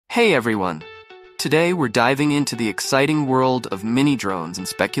Hey everyone! Today we're diving into the exciting world of mini drones and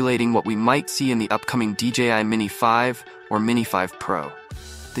speculating what we might see in the upcoming DJI Mini 5 or Mini 5 Pro.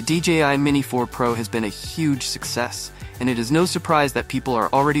 The DJI Mini 4 Pro has been a huge success, and it is no surprise that people are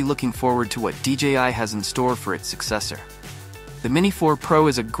already looking forward to what DJI has in store for its successor. The Mini 4 Pro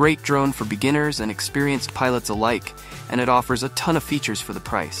is a great drone for beginners and experienced pilots alike, and it offers a ton of features for the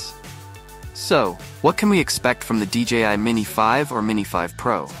price. So, what can we expect from the DJI Mini 5 or Mini 5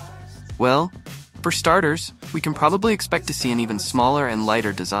 Pro? Well, for starters, we can probably expect to see an even smaller and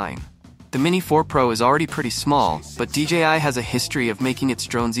lighter design. The Mini 4 Pro is already pretty small, but DJI has a history of making its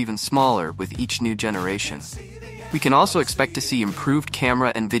drones even smaller with each new generation. We can also expect to see improved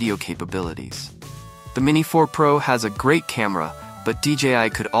camera and video capabilities. The Mini 4 Pro has a great camera, but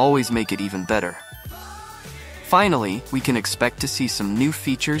DJI could always make it even better. Finally, we can expect to see some new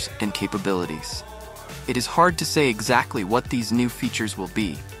features and capabilities. It is hard to say exactly what these new features will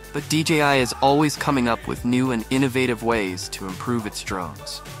be, but DJI is always coming up with new and innovative ways to improve its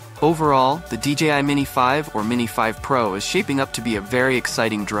drones. Overall, the DJI Mini 5 or Mini 5 Pro is shaping up to be a very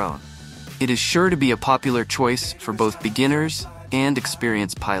exciting drone. It is sure to be a popular choice for both beginners and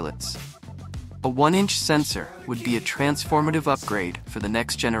experienced pilots. A 1-inch sensor would be a transformative upgrade for the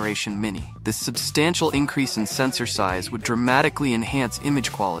next generation Mini. This substantial increase in sensor size would dramatically enhance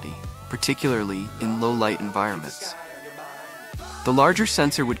image quality, particularly in low-light environments. The larger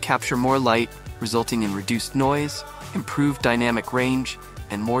sensor would capture more light, resulting in reduced noise, improved dynamic range,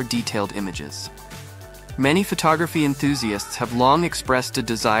 and more detailed images. Many photography enthusiasts have long expressed a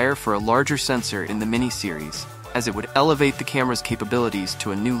desire for a larger sensor in the Mini series, as it would elevate the camera's capabilities to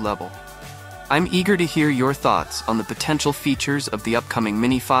a new level. I'm eager to hear your thoughts on the potential features of the upcoming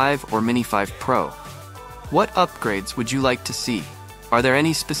Mini 5 or Mini 5 Pro. What upgrades would you like to see? Are there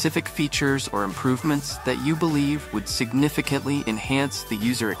any specific features or improvements that you believe would significantly enhance the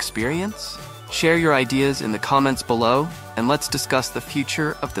user experience? Share your ideas in the comments below, and let's discuss the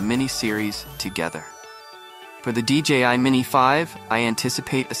future of the Mini series together. For the DJI Mini 5, I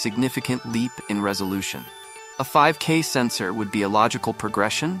anticipate a significant leap in resolution. A 5K sensor would be a logical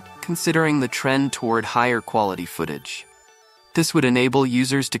progression, considering the trend toward higher quality footage. This would enable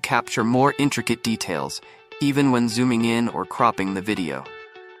users to capture more intricate details, even when zooming in or cropping the video.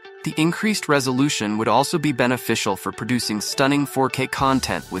 The increased resolution would also be beneficial for producing stunning 4K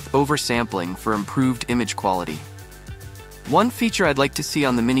content with oversampling for improved image quality. One feature I'd like to see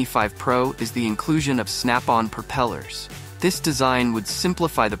on the Mini 5 Pro is the inclusion of snap-on propellers. This design would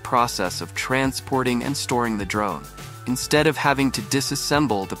simplify the process of transporting and storing the drone. Instead of having to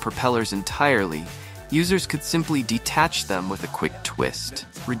disassemble the propellers entirely, users could simply detach them with a quick twist,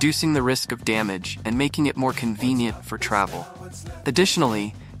 reducing the risk of damage and making it more convenient for travel.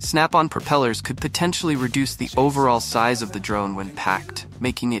 Additionally, snap-on propellers could potentially reduce the overall size of the drone when packed,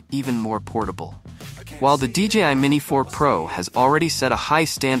 making it even more portable. While the DJI Mini 4 Pro has already set a high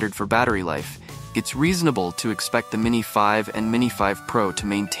standard for battery life, it's reasonable to expect the Mini 5 and Mini 5 Pro to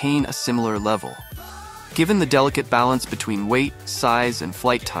maintain a similar level. Given the delicate balance between weight, size, and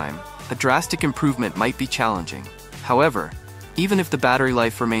flight time, a drastic improvement might be challenging. However, even if the battery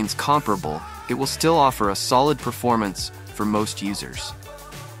life remains comparable, it will still offer a solid performance for most users.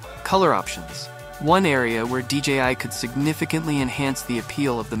 Color options. One area where DJI could significantly enhance the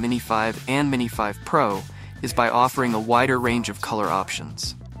appeal of the Mini 5 and Mini 5 Pro is by offering a wider range of color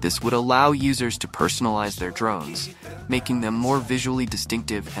options. This would allow users to personalize their drones, making them more visually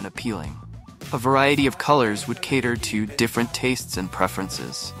distinctive and appealing. A variety of colors would cater to different tastes and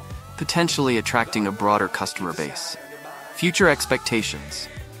preferences, potentially attracting a broader customer base. Future expectations.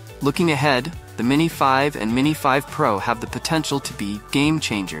 Looking ahead, the Mini 5 and Mini 5 Pro have the potential to be game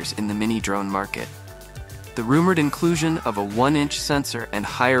changers in the mini drone market. The rumored inclusion of a 1-inch sensor and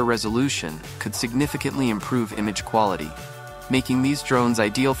higher resolution could significantly improve image quality, making these drones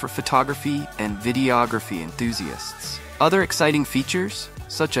ideal for photography and videography enthusiasts. Other exciting features,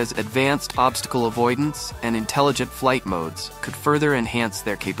 such as advanced obstacle avoidance and intelligent flight modes, could further enhance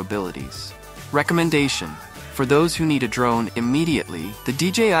their capabilities. Recommendation. For those who need a drone immediately, the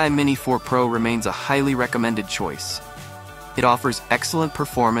DJI Mini 4 Pro remains a highly recommended choice. It offers excellent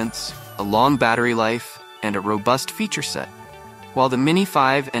performance, a long battery life, and a robust feature set. While the Mini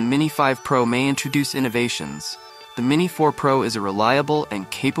 5 and Mini 5 Pro may introduce innovations, the Mini 4 Pro is a reliable and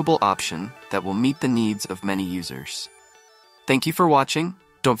capable option that will meet the needs of many users. Thank you for watching.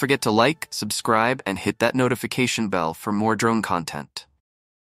 Don't forget to like, subscribe, and hit that notification bell for more drone content.